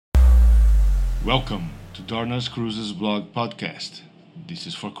Welcome to Darna's Cruises Blog Podcast. This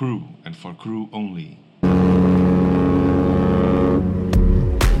is for crew and for crew only.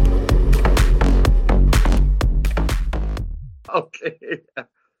 Okay.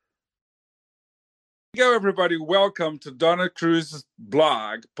 Hello, everybody. Welcome to Darna Cruises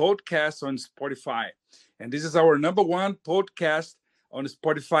Blog Podcast on Spotify. And this is our number one podcast on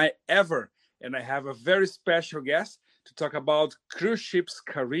Spotify ever. And I have a very special guest to talk about cruise ship's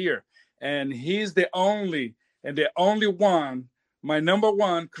career. And he's the only one, my number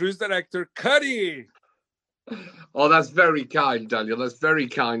one cruise director, Cuddy. Oh, that's very kind, Daniel. That's very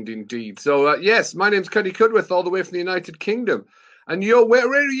kind indeed. So, yes, my name's Cuddy Cudworth, all the way from the United Kingdom. And where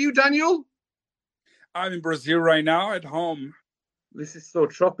are you, Daniel? I'm in Brazil right now at home. This is so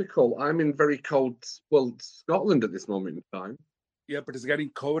tropical. I'm in very cold, Scotland at this moment in time. Yeah, but it's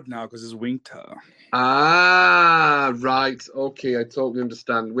getting cold now because it's winter. Ah, right. Okay, I totally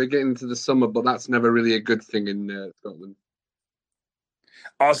understand. We're getting into the summer, but that's never really a good thing in Scotland.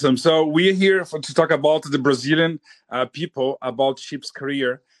 Awesome. So we're here to talk about the Brazilian people, about ship's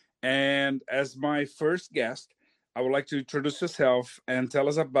career. And as my first guest, I would like to introduce yourself and tell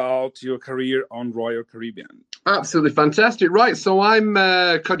us about your career on Royal Caribbean. Absolutely fantastic. Right. So I'm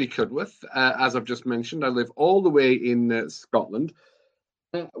Cuddy Cudworth. As I've just mentioned, I live all the way in Scotland.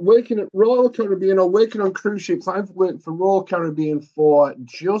 Working at Royal Caribbean or working on cruise ships, I've worked for Royal Caribbean for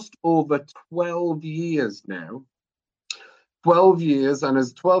just over 12 years now. 12 years, and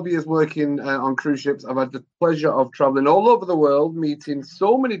as 12 years working on cruise ships, I've had the pleasure of traveling all over the world, meeting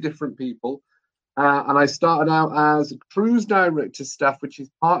so many different people. And I started out as a cruise director staff, which is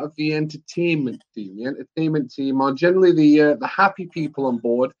part of the entertainment team. The entertainment team are generally the happy people on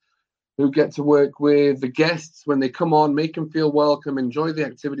board who get to work with the guests when they come on, make them feel welcome, enjoy the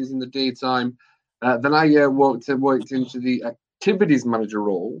activities in the daytime. Then I worked into the activities manager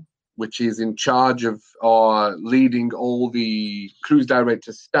role, which is in charge of leading all the cruise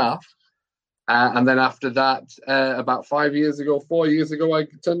director staff. And then after that, about 4 years ago, I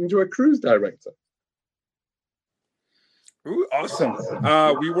turned into a cruise director. Ooh, awesome.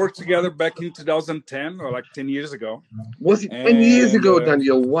 We worked together back in 2010 or like 10 years ago. Was it 10 years ago,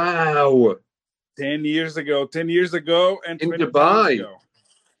 Daniel? Wow. 10 years ago and in 20 Dubai. ago.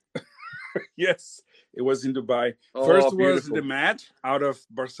 Yes, it was in Dubai. Oh, First beautiful. was the Mat out of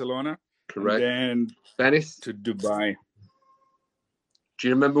Barcelona. Correct. And then Venice to Dubai. Do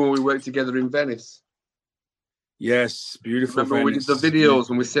you remember when we worked together in Venice? Yes, beautiful. Remember when we did the videos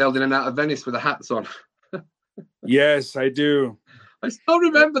when we sailed in and out of Venice with the hats on? Yes, I do. I still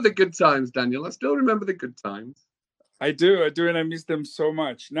remember the good times, Daniel. I still remember the good times. I do, and I miss them so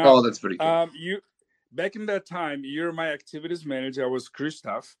much. Now, that's very good. You back in that time, you're my activities manager. I was cruise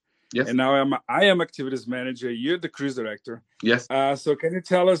staff. Yes. And now I am activities manager. You're the cruise director. Yes. So can you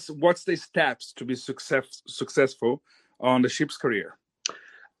tell us what's the steps to be successful on the ship's career?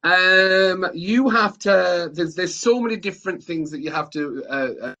 You have to. There's so many different things that you have to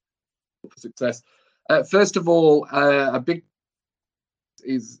for success. First of all, a big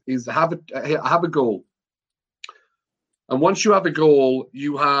is have a goal. And once you have a goal,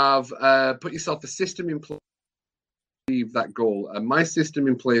 you have put yourself a system in place to achieve that goal. And my system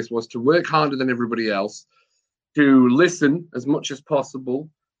in place was to work harder than everybody else, to listen as much as possible,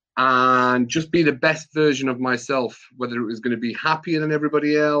 and just be the best version of myself, whether it was going to be happier than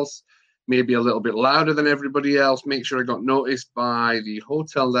everybody else, maybe a little bit louder than everybody else, make sure I got noticed by the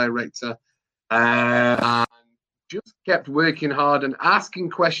hotel director, and just kept working hard and asking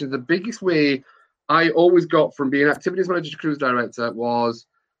questions. The biggest way I always got from being activities manager to cruise director was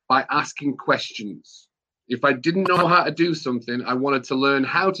by asking questions. If I didn't know how to do something, I wanted to learn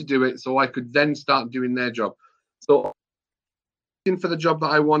how to do it so I could then start doing their job. So for the job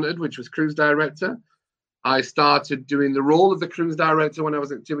that I wanted, which was cruise director, I started doing the role of the cruise director when I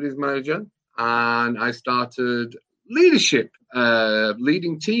was activities manager, and I started leadership,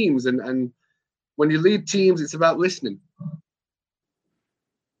 leading teams, and when you lead teams, it's about listening.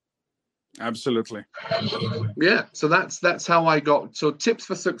 Absolutely. Yeah, so that's how I got. So tips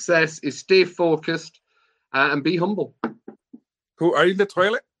for success is stay focused and be humble. Who are you in the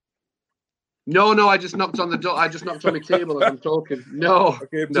toilet? No, I just knocked on the door. I just knocked on my table as I'm talking. No.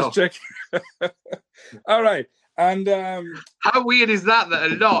 Okay, just checking. All right. And how weird is that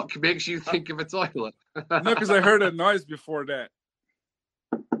a knock makes you think of a toilet? No, because I heard a noise before that.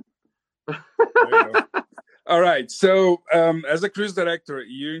 There you go. All right. So as a cruise director,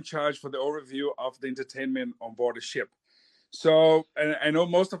 you're in charge for the overview of the entertainment on board the ship. So and I know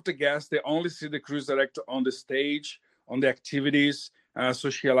most of the guests, they only see the cruise director on the stage, on the activities,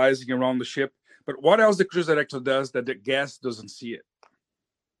 socializing around the ship. But what else the cruise director does that the guest doesn't see it?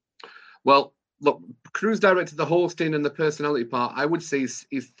 Well, look, cruise director, the hosting and the personality part, I would say is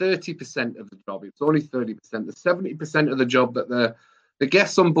 30% of the job. It's only 30%. The 70% of the job that the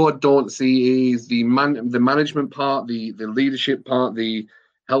guests on board don't see is the management part, the leadership part, the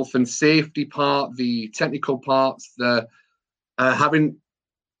health and safety part, the technical parts, the having.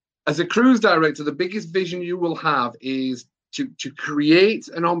 As a cruise director, the biggest vision you will have is to create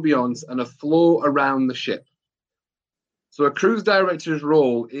an ambience and a flow around the ship. So a cruise director's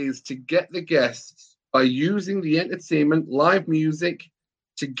role is to get the guests, by using the entertainment, live music,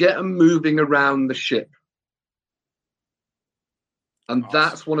 to get them moving around the ship. And Awesome.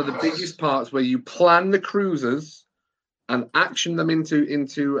 That's one of the biggest parts, where you plan the cruises and action them into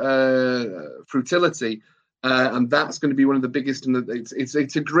fruitility. And that's going to be one of the biggest. And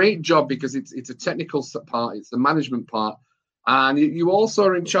it's a great job, because it's a technical part, it's the management part. And you also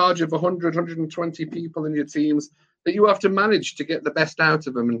are in charge of 100, 120 people in your teams that you have to manage to get the best out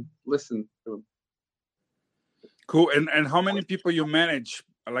of them and listen to them. Cool. And how many people you manage,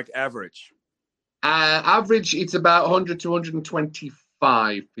 like average? Average, it's about 100 to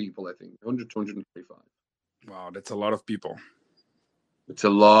 125 people, I think. 100 to 125. Wow, that's a lot of people. It's a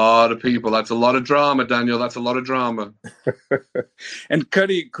lot of people. That's a lot of drama, Daniel. That's a lot of drama. And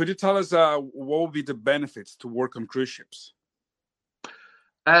Cuddy, could you tell us what would be the benefits to work on cruise ships?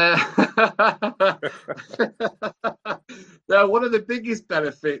 Now, one of the biggest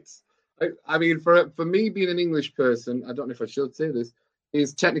benefits, I mean, for me being an English person, I don't know if I should say this,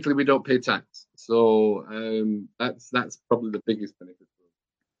 is technically we don't pay tax. So that's probably the biggest benefit.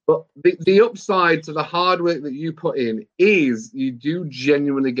 But the upside to the hard work that you put in is you do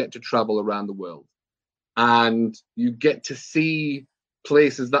genuinely get to travel around the world, and you get to see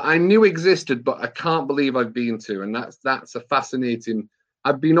places that I knew existed, but I can't believe I've been to. And that's a fascinating.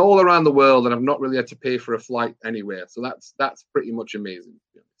 I've been all around the world, and I've not really had to pay for a flight anywhere. So that's pretty much amazing, to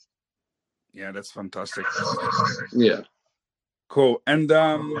be honest. Yeah, that's fantastic. Yeah. Cool. And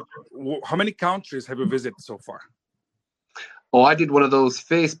how many countries have you visited so far? Oh, I did one of those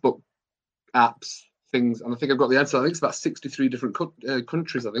Facebook apps things, and I think I've got the answer. I think it's about 63 different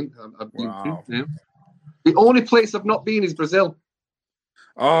countries, I think. I've been Wow. to. Yeah. The only place I've not been is Brazil.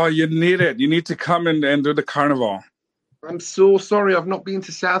 Oh, you need it. You need to come and do the carnival. I'm so sorry. I've not been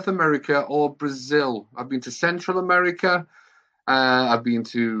to South America or Brazil. I've been to Central America. I've been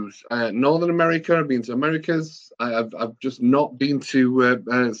to Northern America. I've been to Americas. I've just not been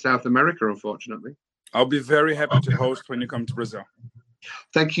to South America, unfortunately. I'll be very happy to host when you come to Brazil.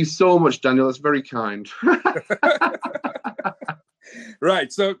 Thank you so much, Daniel. That's very kind.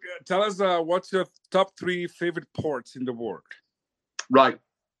 Right. So tell us, what's your top 3 favorite ports in the world? Right.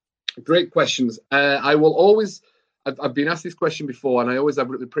 Great questions. I will always... I've been asked this question before, and I always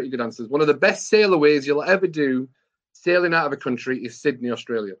have really pretty good answers. One of the best sailways you'll ever do sailing out of a country is Sydney,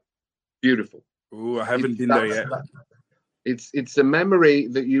 Australia. Beautiful. Ooh, I haven't been there yet. It's a memory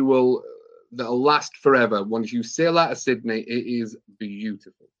that'll last forever. Once you sail out of Sydney, it is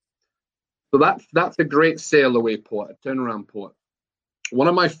beautiful. So that's a great sail away port, a turnaround port. One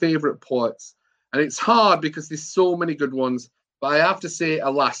of my favorite ports, and it's hard because there's so many good ones, but I have to say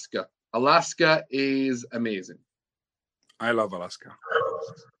Alaska. Alaska is amazing. I love Alaska.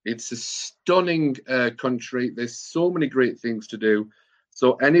 It's a stunning country. There's so many great things to do.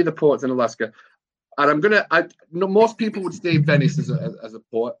 So any of the ports in Alaska, and most people would say Venice as a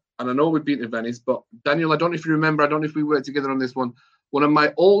port, and I know we've been to Venice, but Daniel, I don't know if you remember, I don't know if we worked together on this one. One of my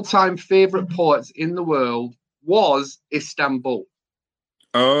all-time favorite ports in the world was Istanbul.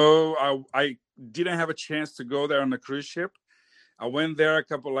 Oh, I didn't have a chance to go there on a cruise ship. I went there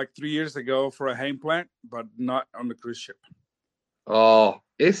 3 years ago for a hang plant, but not on the cruise ship. Oh,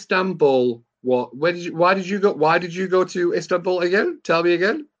 Istanbul! Why did you go to Istanbul again? Tell me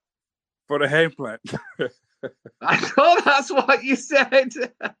again. For the hang plant. I know that's what you said.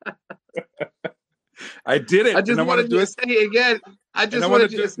 I did it. I just wanted to say it again.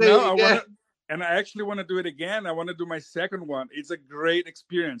 And I actually want to do it again. I want to do my second one. It's a great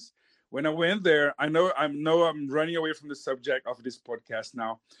experience. When I went there, I know I'm running away from the subject of this podcast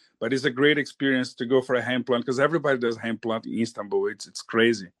now, but it's a great experience to go for a hand plant because everybody does hand plant in Istanbul. It's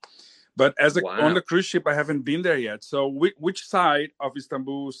crazy. But on the cruise ship, I haven't been there yet. So which side of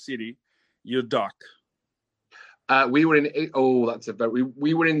Istanbul city you dock? We were in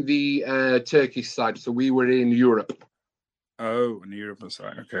we were in the Turkish side, so we were in Europe. Oh, on the European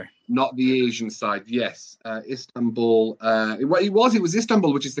side, okay. Not the Asian side, yes. Istanbul. It was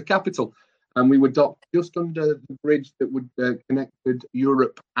Istanbul, which is the capital, and we were docked just under the bridge that would connect with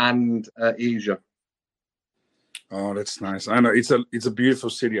Europe and Asia. Oh, that's nice. I know it's a beautiful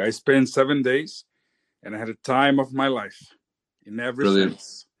city. I spent 7 days, and I had a time of my life in every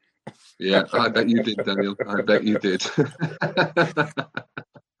sense. Yeah, I bet you did, Daniel. I bet you did.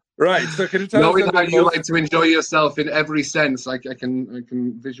 Right. So can you tell us Knowing that how the you most? like to enjoy yourself in every sense, I can I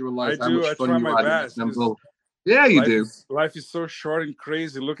visualize how do. much I fun try you my had in best because Istanbul. Yeah, you do. life is so short and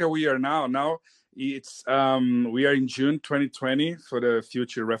crazy. Look how we are now. Now it's we are in June 2020 for the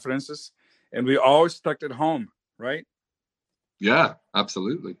future references, and we all stuck at home, right? Yeah,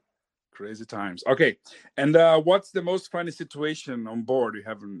 absolutely. Crazy times. Okay, and what's the most funny situation on board you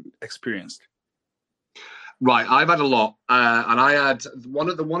haven't experienced? Right, I've had a lot, and I had one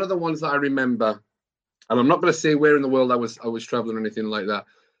of the ones that I remember, and I'm not going to say where in the world I was traveling or anything like that.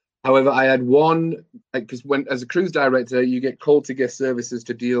 However, I had one, because when as a cruise director, you get called to guest services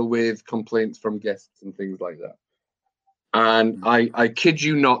to deal with complaints from guests and things like that. And I kid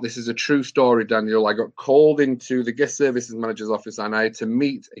you not, this is a true story, Daniel. I got called into the guest services manager's office and I had to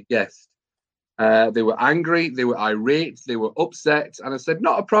meet a guest. They were angry, they were irate, they were upset. And I said,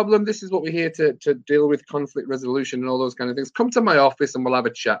 not a problem. This is what we're here to deal with, conflict resolution and all those kind of things. Come to my office and we'll have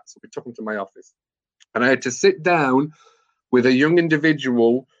a chat. So we took them to my office. And I had to sit down with a young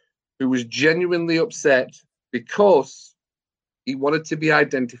individual who was genuinely upset because he wanted to be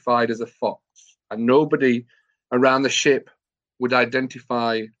identified as a fox. And nobody around the ship would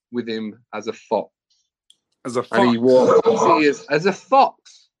identify with him as a fox. As a And he fox? walked up to us as a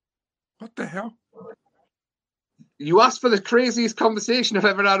fox. What the hell? You asked for the craziest conversation I've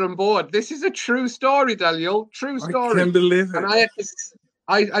ever had on board. This is a true story, Daniel. True story. I can't believe it. And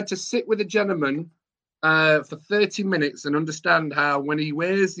I had to sit with a gentleman for 30 minutes and understand how when he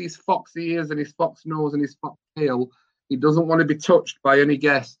wears these fox ears and his fox nose and his fox tail, he doesn't want to be touched by any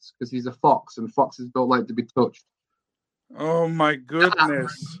guests because he's a fox and foxes don't like to be touched. Oh my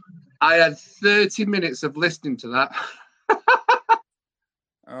goodness. I had 30 minutes of listening to that.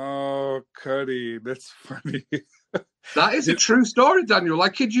 Oh, Cuddy, that's funny. That is a true story, Daniel. I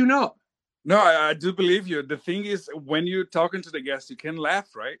kid you not. No, I do believe you. The thing is, when you're talking to the guests, you can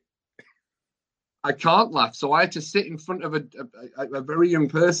laugh, right? I can't laugh. So I had to sit in front of a very young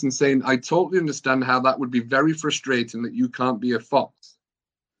person saying, I totally understand how that would be very frustrating that you can't be a fox.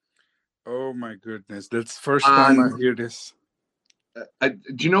 Oh my goodness. That's the first time I hear this. Do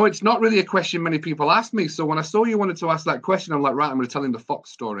you know, it's not really a question many people ask me. So when I saw you wanted to ask that question, I'm like, right, I'm going to tell him the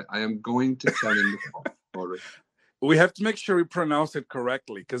fox story. I am going to tell him the fox story. We have to make sure we pronounce it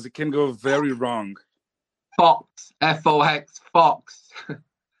correctly because it can go very wrong. Fox, F-O-X, fox.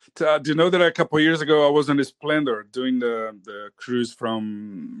 Do you know that a couple of years ago I was on the Splendor doing the cruise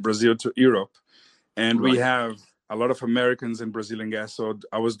from Brazil to Europe, and we have a lot of Americans and Brazilian guests. So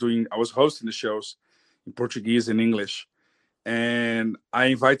I was hosting the shows in Portuguese and English, and I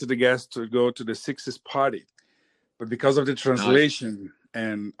invited the guests to go to the 60s party, but because of the translation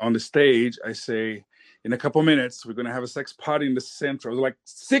and on the stage, I say, in a couple of minutes we're gonna have a sex party in the central. I was like,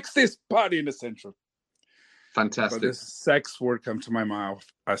 60s party in the central. Fantastic. But the sex word come to my mouth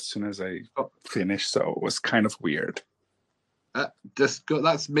as soon as I finished, so it was kind of weird.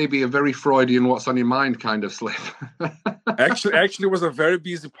 That's maybe a very Freudian "what's on your mind" kind of slip. Actually, it was a very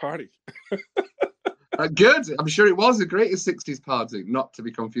busy party. Good. I'm sure it was the greatest 60s party, not to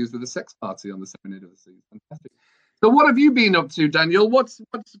be confused with the sex party on the Serenade of the Seas. Fantastic. So what have you been up to, Daniel? What's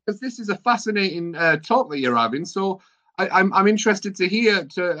because this is a fascinating talk that you're having. So I'm interested to hear,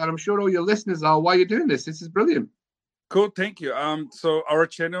 and I'm sure all your listeners are, why you're doing this. This is brilliant. Cool, thank you. So our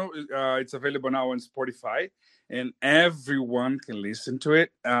channel, it's available now on Spotify, and everyone can listen to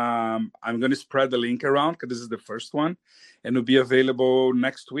it. I'm going to spread the link around because this is the first one, and it'll be available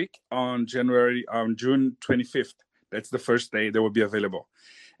next week on June 25th. That's the first day that will be available.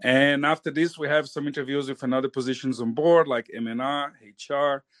 And after this, we have some interviews with another positions on board, like MNR,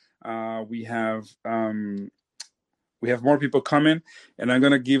 HR. We have more people coming, and I'm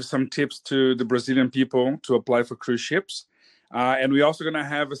going to give some tips to the Brazilian people to apply for cruise ships. And we're also going to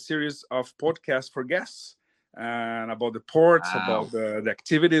have a series of podcasts for guests and about the ports, about the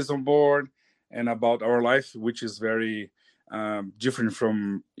activities on board, and about our life, which is very different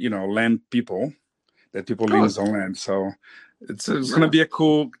from, land people, that people live on land. So it's going to be a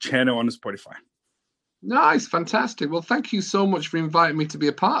cool channel on Spotify. Nice, fantastic. Well, thank you so much for inviting me to be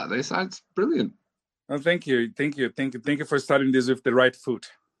a part of this. That's brilliant. Well, thank you for starting this with the right foot.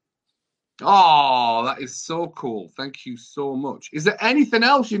 Oh, that is so cool. Thank you so much. Is there anything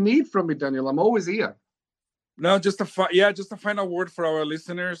else you need from me, Daniel? I'm always here. No, just a final word for our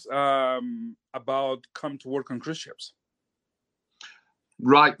listeners about come to work on cruise ships.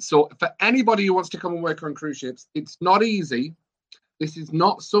 Right. So for anybody who wants to come and work on cruise ships, it's not easy. This is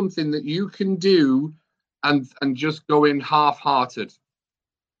not something that you can do and just go in half-hearted.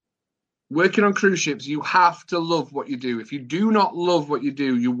 working on cruise ships, you have to love what you do. If you do not love what you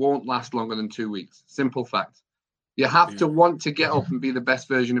do, you won't last longer than 2 weeks. Simple fact. You have to want to get up and be the best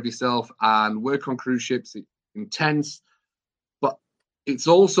version of yourself, and work on cruise ships. It's intense, but it's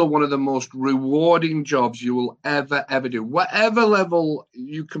also one of the most rewarding jobs you will ever do. Whatever level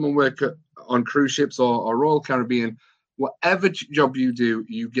you come and work on cruise ships or Royal Caribbean, whatever job you do,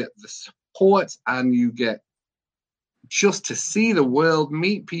 you get the support, and you get just to see the world,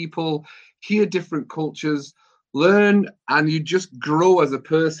 meet people, hear different cultures, learn, and you just grow as a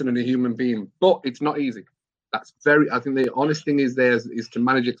person and a human being. But it's not easy. I think the honest thing is to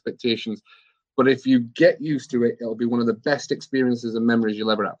manage expectations. But if you get used to it, it'll be one of the best experiences and memories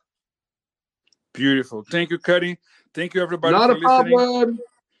you'll ever have. Beautiful. Thank you, Cuddy. Thank you, everybody, Not for a listening. problem.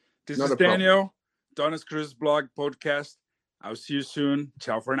 This is Daniel, Donna's Cruise Blog Podcast. I'll see you soon.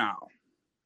 Ciao for now.